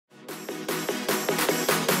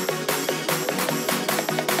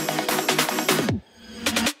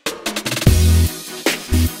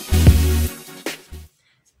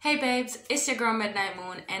Hey babes, it's your girl Midnight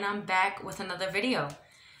Moon and I'm back with another video.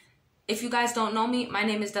 If you guys don't know me, my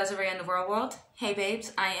name is Desiree in the real world. Hey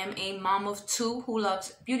babes, I am a mom of two who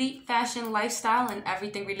loves beauty, fashion, lifestyle, and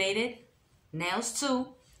everything related. Nails too.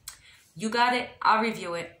 You got it, I'll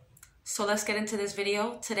review it. So let's get into this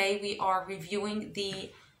video. Today we are reviewing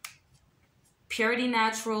the Pureauty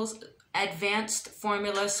Naturals Advanced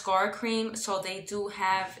Formula Scar Cream. So they do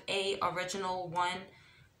have a original one,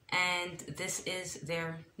 and this is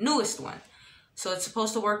their newest one. So it's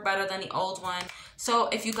supposed to work better than the old one. So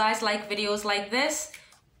if you guys like videos like this,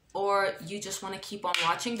 or you just want to keep on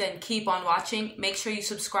watching, then keep on watching. Make sure you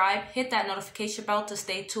subscribe, hit that notification bell to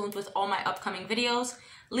stay tuned with all my upcoming videos.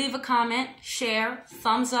 Leave a comment, share,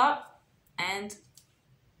 thumbs up, and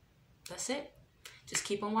that's it. Just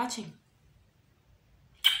keep on watching.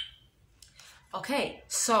 Okay,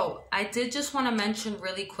 so I did just want to mention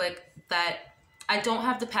really quick that I don't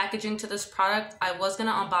have the packaging to this product. I was going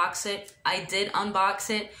to unbox it. I did unbox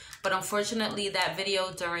it, but unfortunately that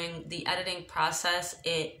video during the editing process,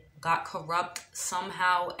 it got corrupt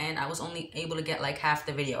somehow and I was only able to get like half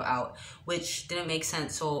the video out, which didn't make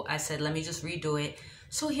sense. So I said, let me just redo it.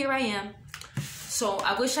 So here I am. So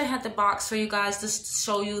I wish I had the box for you guys to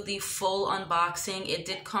show you the full unboxing. It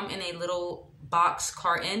did come in a little box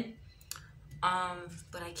carton,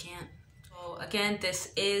 but I can't. So again,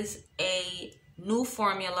 this is a new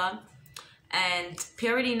formula, and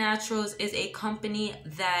Pureauty Naturals is a company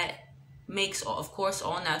that makes, of course,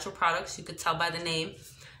 all natural products. You could tell by the name,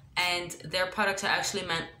 and their products are actually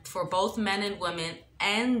meant for both men and women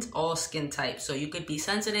and all skin types. So you could be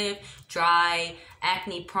sensitive, dry,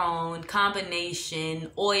 acne prone, combination,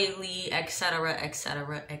 oily, etc.,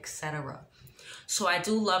 etc., etc. So I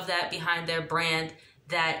do love that behind their brand,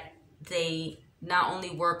 that they not only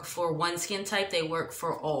work for one skin type, they work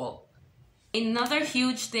for all. Another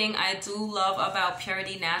huge thing I do love about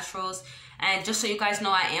Pureauty Naturals, and just so you guys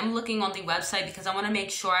know, I am looking on the website because I want to make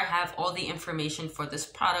sure I have all the information for this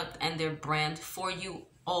product and their brand for you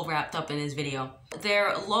all wrapped up in this video.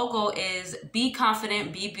 Their logo is be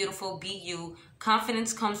confident, be beautiful, be you.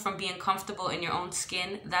 Confidence comes from being comfortable in your own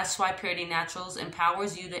skin. That's why Pureauty Naturals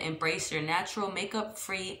empowers you to embrace your natural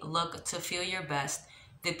makeup-free look to feel your best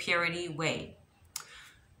the Pureauty way.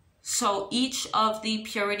 So each of the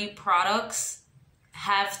Pureauty products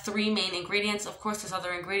have three main ingredients. Of course, there's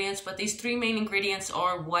other ingredients, but these three main ingredients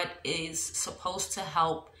are what is supposed to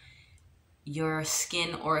help your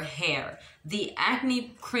skin or hair. The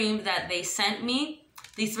acne cream that they sent me,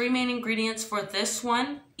 the three main ingredients for this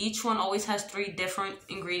one, each one always has three different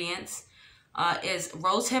ingredients, is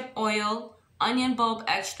rosehip oil, onion bulb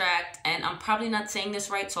extract, and I'm probably not saying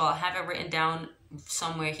this right, so I'll have it written down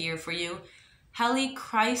somewhere here for you,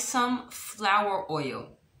 helichrysum flower oil.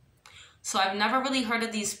 So I've never really heard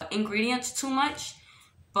of these ingredients too much,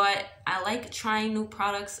 but I like trying new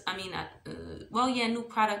products. I mean, new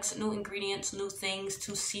products, new ingredients, new things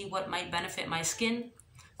to see what might benefit my skin,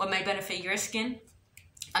 what might benefit your skin.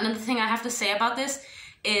 Another thing I have to say about this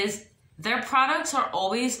is their products are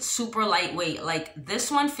always super lightweight. Like this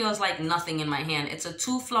one feels like nothing in my hand. It's a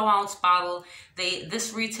 2 flow ounce bottle.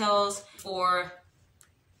 This retails for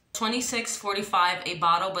 $26.45 a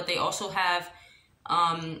bottle, but they also have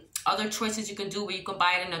other choices you can do where you can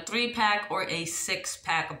buy it in a 3-pack or a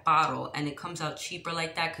 6-pack bottle, and it comes out cheaper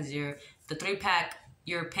like that because the 3-pack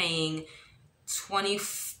you're paying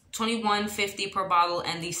 $21.50 per bottle,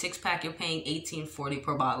 and the 6-pack you're paying $18.40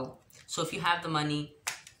 per bottle. So if you have the money,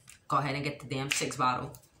 go ahead and get the damn 6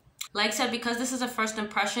 bottle. Like I said, because this is a first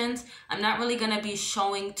impressions, I'm not really gonna be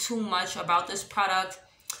showing too much about this product.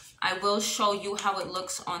 I will show you how it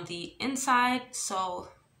looks on the inside. So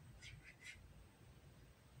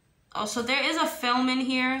there is a film in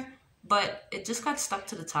here, but it just got stuck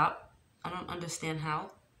to the top. I don't understand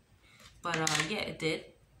how, but yeah, it did.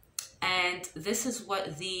 And this is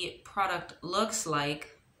what the product looks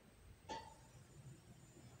like.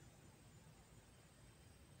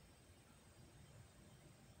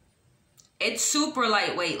 It's super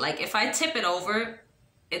lightweight. Like if I tip it over,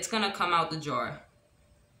 it's gonna come out the jar.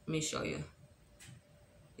 Let me show you.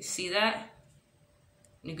 You see that?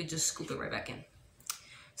 You could just scoop it right back in.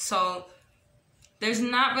 So there's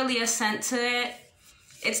not really a scent to it.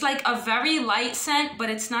 It's like a very light scent, but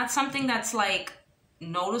it's not something that's like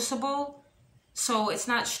noticeable. So it's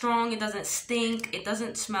not strong. It doesn't stink. It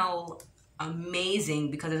doesn't smell amazing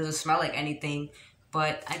because it doesn't smell like anything.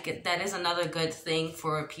 But that is another good thing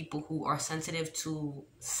for people who are sensitive to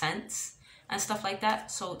scents and stuff like that.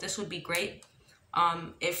 So this would be great.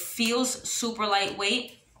 It feels super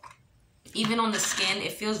lightweight. Even on the skin,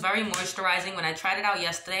 it feels very moisturizing. When I tried it out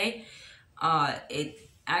yesterday, it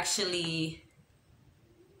actually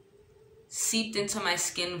seeped into my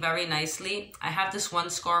skin very nicely. I have this one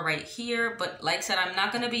scar right here, but like I said, I'm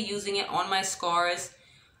not going to be using it on my scars.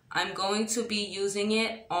 I'm going to be using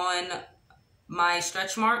it on my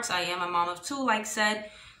stretch marks. I am a mom of two, like I said,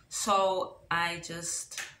 so I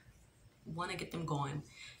just want to get them going.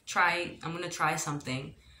 I'm going to try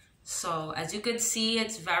something. So as you can see,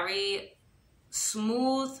 it's very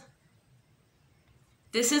smooth.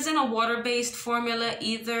 This isn't a water-based formula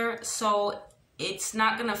either, so it's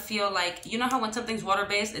not gonna feel like, you know how when something's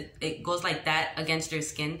water-based, it goes like that against your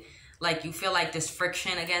skin, like you feel like there's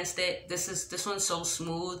friction against it. This one's so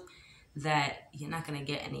smooth that you're not gonna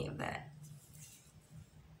get any of that.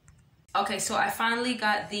 Okay, so I finally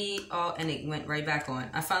got the, oh, and it went right back on.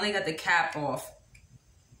 I finally got the cap off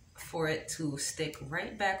for it to stick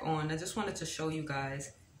right back on. I just wanted to show you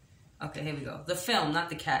guys. Okay, here we go. The film, not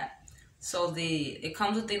the cap. So it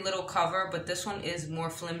comes with the little cover, but this one is more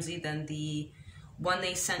flimsy than the one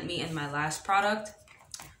they sent me in my last product,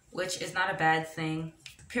 which is not a bad thing.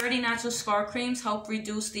 Pureauty Naturals scar creams help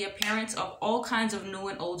reduce the appearance of all kinds of new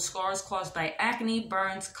and old scars caused by acne,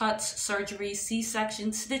 burns, cuts, surgery,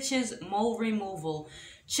 C-section, stitches, mole removal,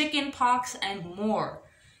 chicken pox, and more.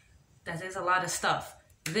 That is a lot of stuff.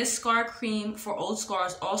 This scar cream for old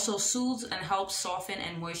scars also soothes and helps soften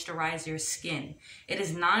and moisturize your skin. It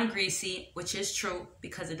is non-greasy, which is true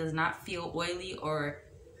because it does not feel oily or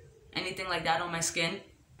anything like that on my skin.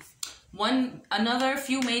 Another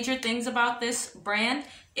few major things about this brand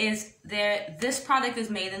is this product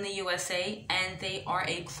is made in the USA and they are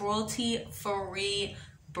a cruelty-free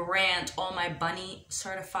brand. All my bunny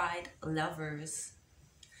certified lovers.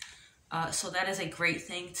 So that is a great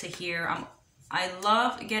thing to hear. I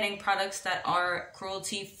love getting products that are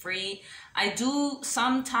cruelty-free. I do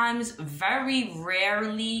sometimes very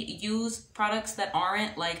rarely use products that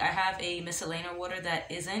aren't. Like I have a micellar water that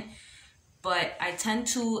isn't. But I tend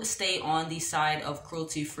to stay on the side of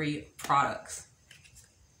cruelty-free products.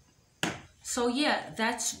 So yeah,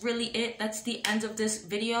 that's really it. That's the end of this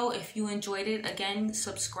video. If you enjoyed it, again,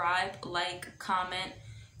 subscribe, like, comment,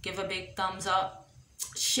 give a big thumbs up,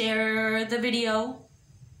 share the video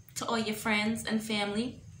to all your friends and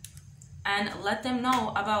family, and let them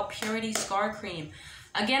know about Pureauty Scar Cream.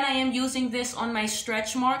 Again, I am using this on my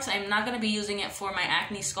stretch marks. I'm not going to be using it for my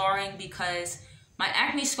acne scarring because my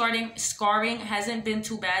acne scarring hasn't been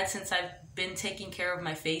too bad since I've been taking care of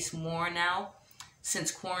my face more now,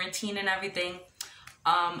 since quarantine and everything.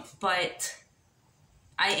 But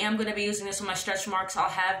I am going to be using this on my stretch marks. I'll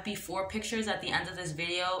have before pictures at the end of this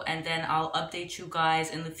video, and then I'll update you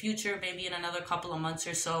guys in the future, maybe in another couple of months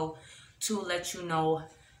or so, to let you know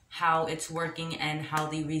how it's working and how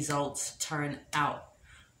the results turn out.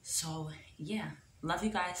 So yeah, love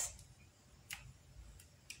you guys.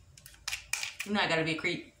 You know I gotta be a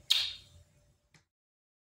creep.